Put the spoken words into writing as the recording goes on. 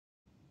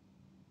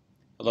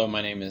Hello,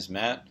 my name is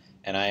Matt,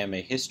 and I am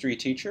a history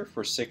teacher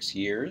for 6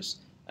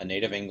 years, a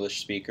native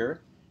English speaker.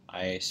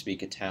 I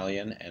speak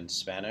Italian and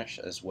Spanish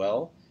as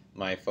well.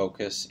 My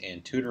focus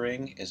in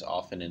tutoring is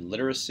often in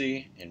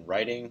literacy, in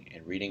writing,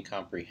 in reading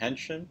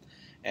comprehension,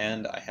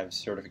 and I have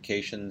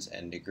certifications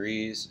and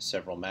degrees,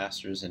 several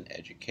masters in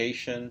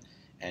education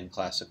and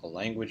classical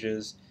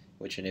languages,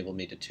 which enable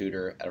me to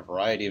tutor at a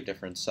variety of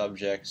different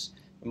subjects,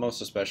 but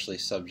most especially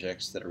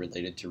subjects that are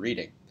related to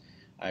reading.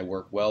 I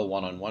work well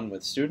one-on-one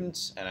with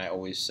students, and I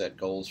always set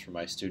goals for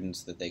my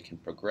students that they can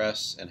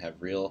progress and have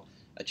real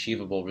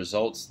achievable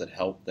results that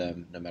help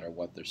them no matter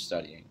what they're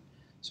studying.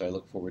 So I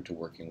look forward to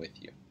working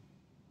with you.